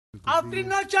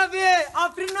Afrina Xavier,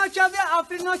 Afrina Xavier,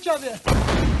 Afrina Xavier.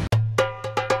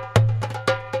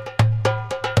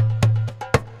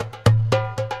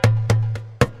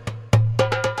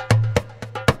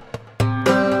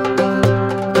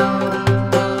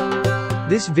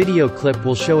 This video clip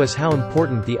will show us how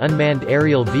important the unmanned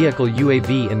aerial vehicle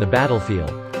UAV in the battlefield.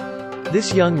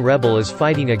 This young rebel is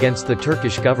fighting against the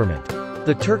Turkish government.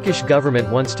 The Turkish government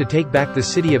wants to take back the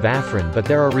city of Afrin, but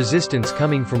there are resistance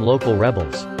coming from local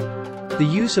rebels. The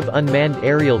use of unmanned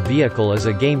aerial vehicle is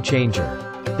a game changer.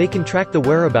 They can track the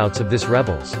whereabouts of this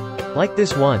rebels. Like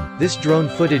this one, this drone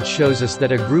footage shows us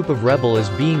that a group of rebel is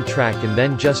being tracked, and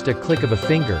then just a click of a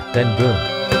finger, then boom.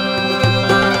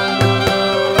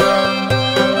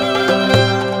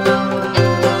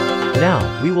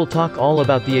 Now, we will talk all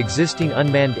about the existing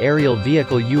unmanned aerial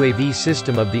vehicle UAV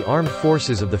system of the Armed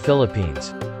Forces of the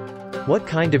Philippines. What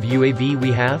kind of UAV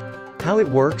we have? How it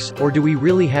works, or do we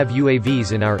really have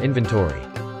UAVs in our inventory?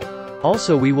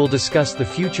 Also, we will discuss the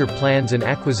future plans and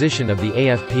acquisition of the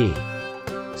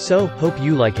AFP. So, hope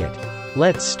you like it.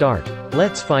 Let's start.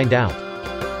 Let's find out.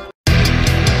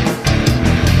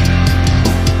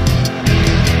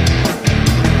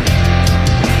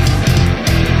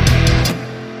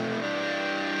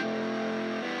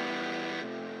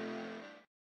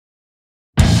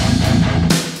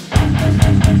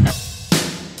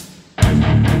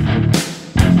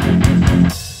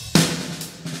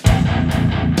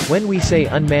 When we say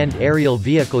unmanned aerial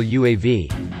vehicle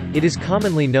UAV, it is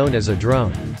commonly known as a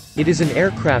drone. It is an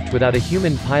aircraft without a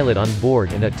human pilot on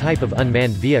board and a type of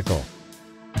unmanned vehicle.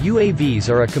 UAVs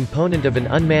are a component of an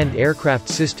unmanned aircraft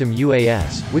system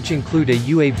UAS, which include a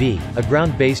UAV, a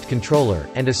ground-based controller,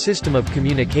 and a system of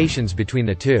communications between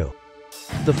the two.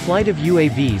 The flight of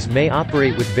UAVs may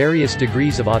operate with various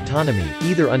degrees of autonomy,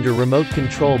 either under remote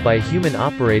control by a human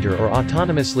operator or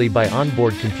autonomously by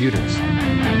onboard computers.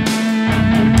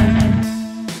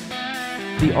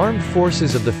 The Armed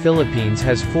Forces of the Philippines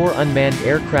has 4 unmanned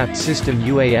aircraft system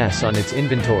UAS on its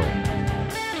inventory.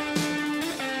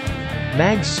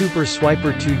 MAG Super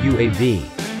Swiper 2 UAV,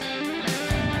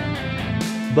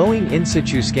 Boeing In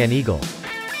Situ Scan Eagle,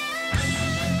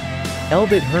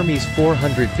 Elbit Hermes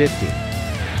 450,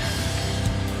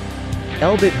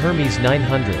 Elbit Hermes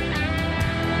 900.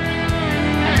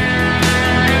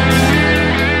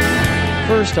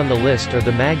 First on the list are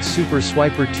the MAG Super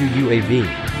Swiper 2 UAV.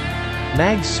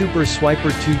 MAG Super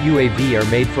Swiper 2 UAV are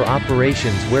made for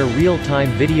operations where real-time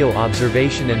video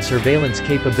observation and surveillance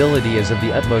capability is of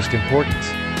the utmost importance.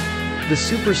 The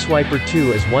Super Swiper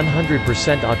 2 is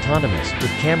 100% autonomous, with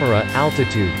camera,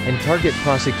 altitude, and target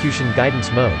prosecution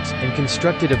guidance modes, and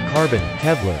constructed of carbon,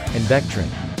 Kevlar, and Vectrin.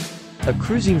 A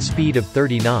cruising speed of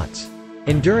 30 knots.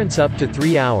 Endurance up to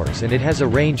 3 hours, and it has a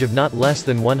range of not less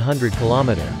than 100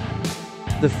 km.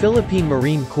 The Philippine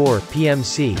Marine Corps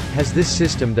 (PMC) has this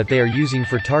system that they are using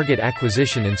for target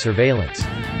acquisition and surveillance.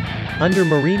 Under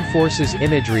Marine Forces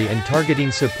Imagery and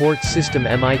Targeting Support System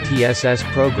MITSS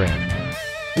program,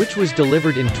 which was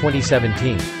delivered in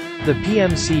 2017, the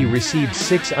PMC received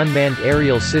 6 unmanned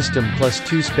aerial system plus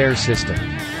 2 spare system,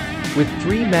 with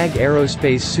 3 MAG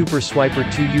Aerospace Super Swiper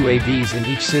 2 UAVs in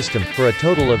each system, for a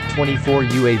total of 24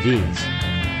 UAVs.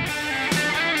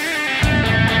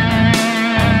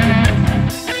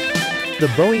 The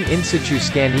Boeing In Situ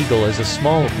Scan Eagle is a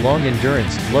small,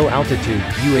 long-endurance, low-altitude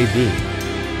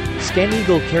UAV. Scan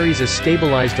Eagle carries a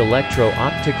stabilized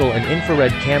electro-optical and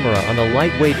infrared camera on a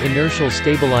lightweight inertial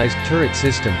stabilized turret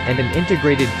system, and an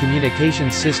integrated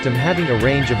communications system having a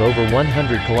range of over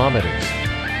 100 kilometers.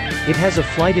 It has a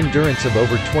flight endurance of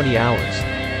over 20 hours.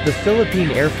 The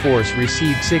Philippine Air Force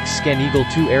received 6 Scan Eagle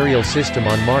 2 aerial system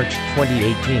on March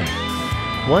 2018.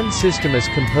 One system is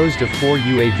composed of 4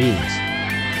 UAVs.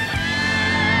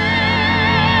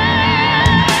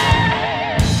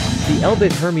 The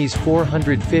Elbit Hermes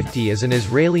 450 is an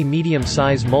Israeli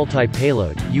medium-size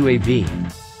multi-payload UAV.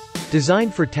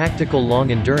 Designed for tactical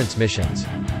long-endurance missions.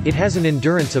 It has an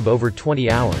endurance of over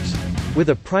 20 hours. With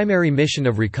a primary mission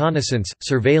of reconnaissance,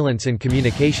 surveillance and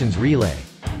communications relay.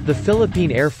 The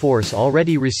Philippine Air Force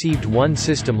already received 1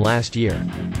 system last year,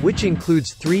 which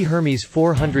includes 3 Hermes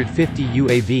 450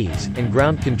 UAVs, and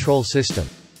ground control system.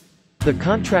 The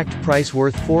contract price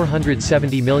worth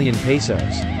 470 million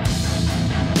pesos.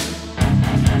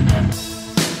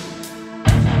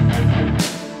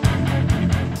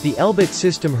 The Elbit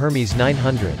System Hermes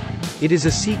 900. It is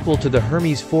a sequel to the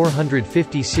Hermes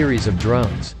 450 series of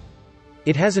drones.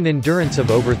 It has an endurance of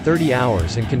over 30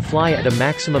 hours and can fly at a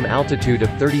maximum altitude of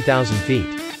 30,000 feet.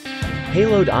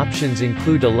 Payload options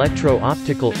include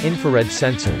electro-optical infrared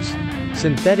sensors,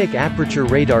 synthetic aperture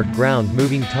radar,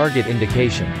 ground-moving target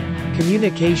indication,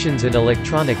 communications and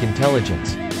electronic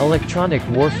intelligence, electronic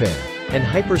warfare, and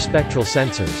hyperspectral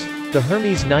sensors. The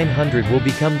Hermes 900 will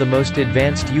become the most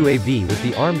advanced UAV with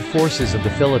the armed forces of the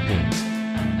Philippines.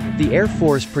 The Air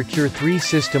Force procure 3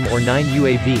 system or 9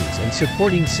 UAVs and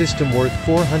supporting system worth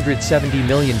 470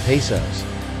 million pesos.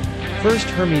 First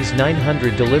Hermes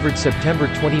 900 delivered September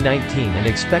 2019 and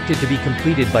expected to be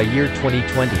completed by year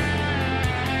 2020.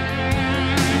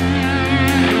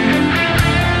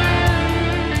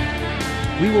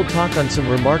 We will talk on some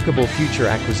remarkable future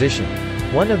acquisition.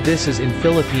 One of this is in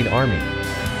Philippine Army.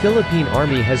 Philippine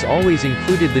Army has always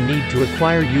included the need to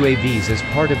acquire UAVs as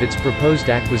part of its proposed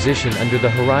acquisition under the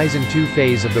Horizon 2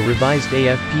 phase of the revised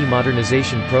AFP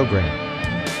modernization program.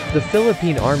 The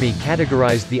Philippine Army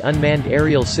categorized the unmanned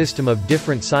aerial system of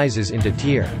different sizes into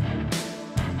Tier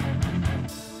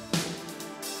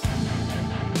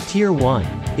 1.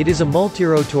 It is a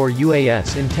multirotor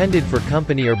UAS intended for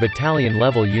company or battalion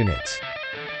level units.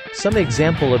 Some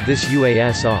example of this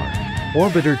UAS are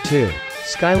Orbiter 2,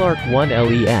 Skylark 1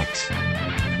 LEX.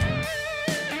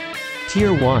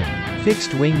 Tier 1.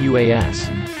 Fixed Wing UAS.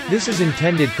 This is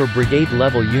intended for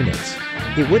brigade-level units.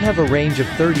 It would have a range of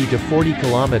 30 to 40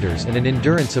 kilometers and an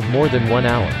endurance of more than 1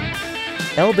 hour.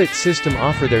 Elbit system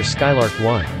offer their Skylark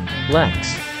 1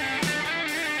 LEX.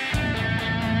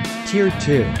 Tier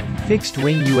 2. Fixed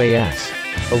Wing UAS.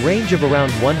 A range of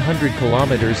around 100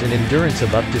 kilometers and endurance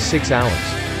of up to 6 hours.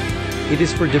 It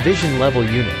is for division-level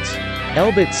units.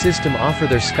 Elbit system offer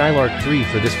their Skylark 3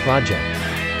 for this project.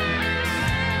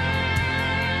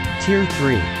 Tier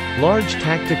 3. Large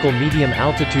Tactical Medium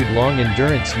Altitude Long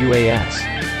Endurance UAS.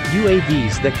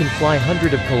 UAVs that can fly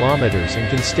hundreds of kilometers and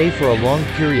can stay for a long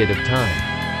period of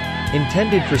time.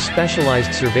 Intended for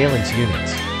specialized surveillance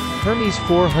units. Hermes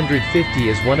 450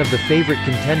 is one of the favorite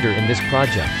contender in this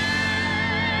project.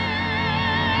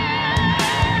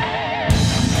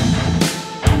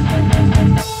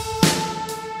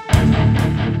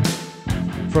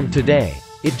 From today,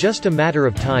 it's just a matter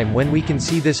of time when we can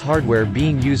see this hardware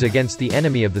being used against the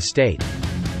enemy of the state.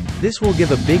 This will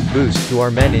give a big boost to our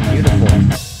men in uniform.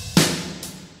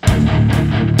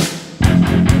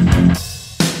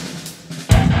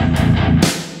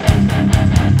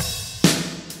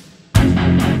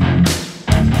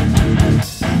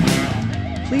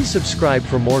 Please subscribe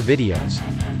for more videos.